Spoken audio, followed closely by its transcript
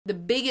The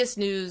biggest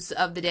news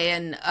of the day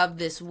and of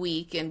this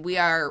week, and we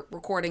are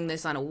recording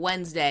this on a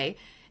Wednesday,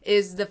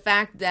 is the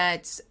fact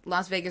that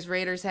Las Vegas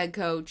Raiders head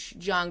coach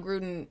John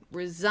Gruden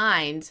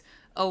resigned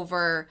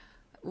over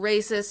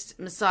racist,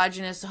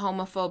 misogynist,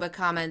 homophobic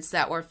comments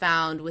that were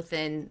found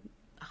within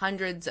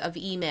hundreds of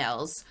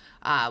emails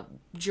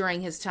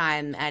during his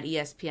time at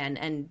ESPN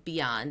and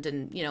beyond.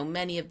 And,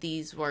 many of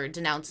these were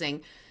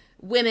denouncing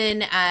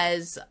women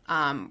as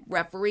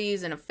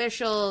referees and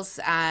officials,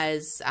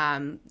 as,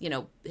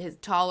 his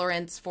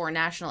tolerance for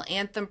national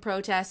anthem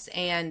protests,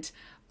 and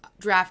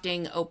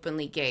drafting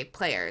openly gay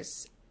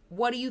players.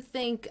 What do you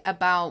think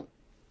about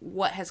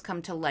what has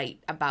come to light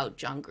about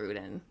John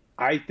Gruden?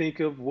 I think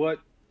of what,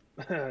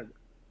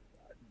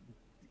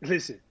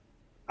 listen,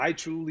 I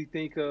truly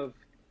think of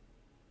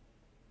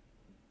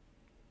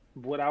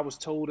what I was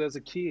told as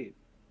a kid.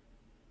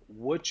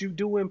 What you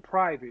do in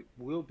private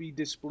will be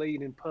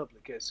displayed in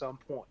public at some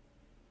point,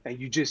 and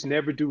you just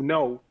never do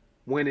know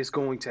when it's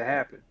going to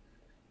happen.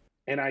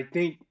 And I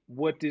think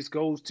what this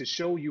goes to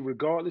show you,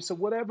 regardless of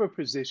whatever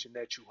position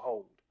that you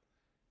hold,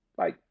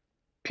 like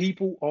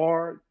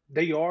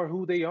they are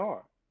who they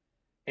are.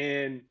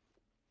 And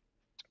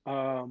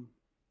I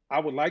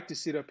would like to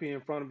sit up here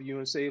in front of you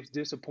and say it's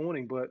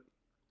disappointing, but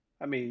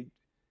I mean,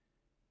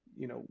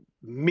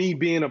 me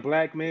being a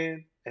black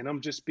man, and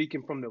I'm just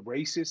speaking from the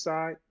racist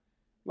side,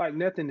 like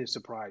nothing is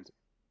surprising.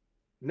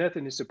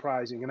 Nothing is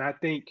surprising. And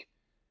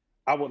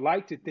I would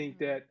like to think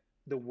that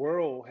the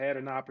world had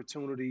an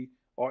opportunity,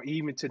 or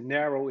even to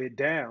narrow it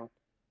down,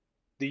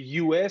 the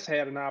US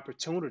had an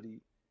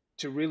opportunity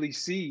to really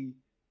see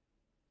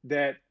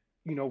that,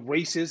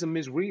 racism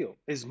is real.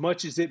 As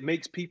much as it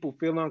makes people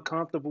feel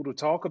uncomfortable to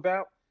talk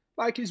about,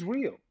 like it's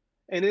real.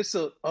 And it's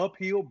an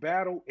uphill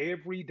battle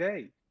every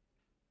day.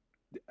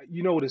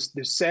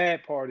 The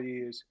sad part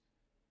is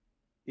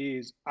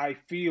I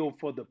feel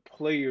for the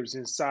players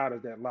inside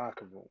of that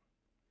locker room,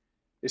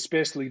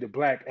 especially the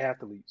black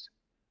athletes.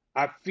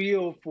 I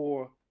feel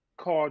for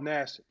Carl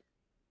Nassib.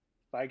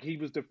 Like, he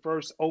was the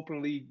first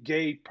openly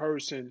gay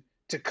person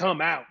to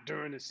come out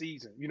during the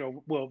season,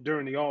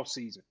 during the off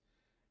season.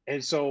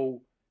 And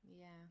so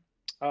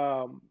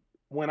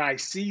when I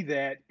see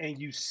that, and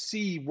you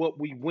see what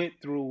we went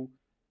through,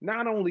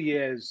 not only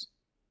as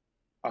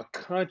a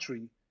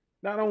country,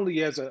 not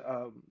only as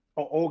a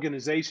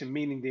organization,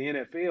 meaning the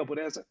NFL, but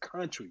as a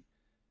country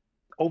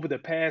over the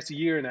past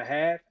year and a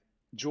half,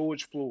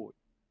 George Floyd,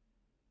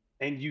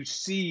 and you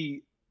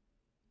see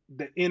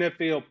the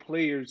NFL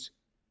players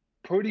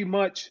pretty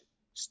much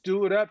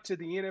stood up to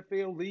the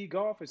NFL league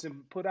office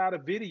and put out a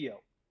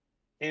video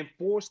and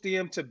forced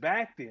them to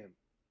back them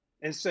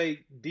and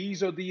say,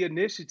 these are the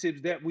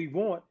initiatives that we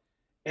want.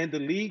 And the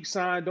league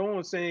signed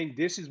on saying,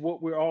 this is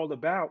what we're all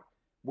about.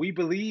 We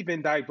believe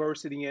in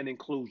diversity and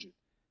inclusion.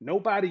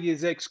 Nobody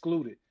is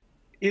excluded.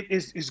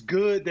 It's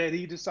good that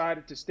he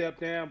decided to step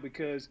down,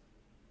 because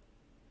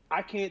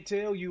I can't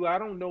tell you, I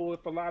don't know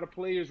if a lot of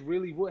players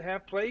really would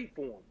have played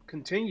for him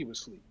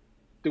continuously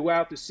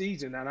throughout the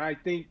season. And I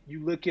think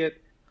you look at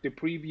the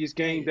previous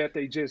game that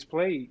they just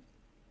played,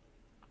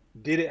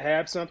 did it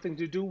have something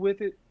to do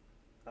with it?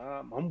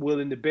 I'm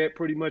willing to bet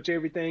pretty much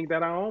everything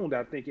that I owned,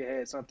 I think it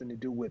had something to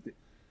do with it.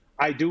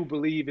 I do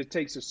believe it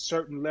takes a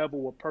certain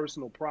level of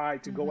personal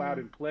pride to go out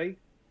and play.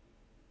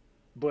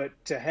 But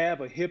to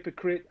have a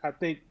hypocrite, I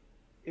think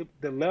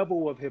the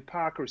level of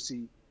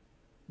hypocrisy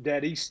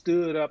that he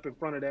stood up in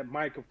front of that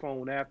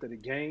microphone after the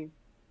game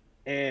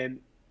and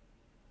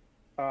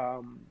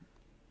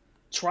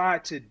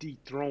tried to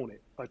dethrone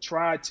it, or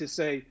tried to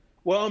say,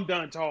 well, I'm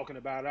done talking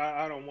about it.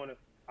 I don't want to,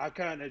 I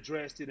kind of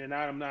addressed it, and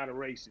I'm not a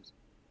racist.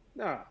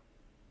 Nah,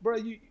 bro,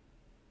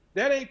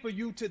 that ain't for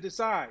you to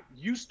decide.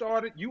 You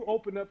started, you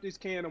opened up this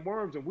can of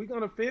worms, and we're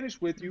going to finish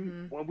with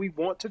you when we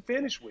want to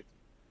finish with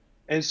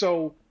you. And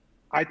so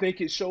I think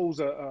it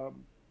shows a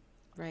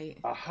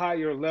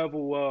higher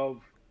level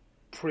of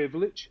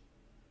privilege.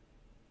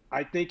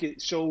 I think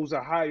it shows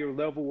a higher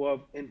level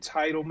of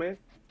entitlement.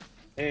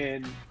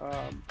 And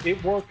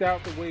it worked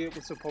out the way it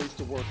was supposed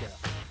to work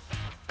out.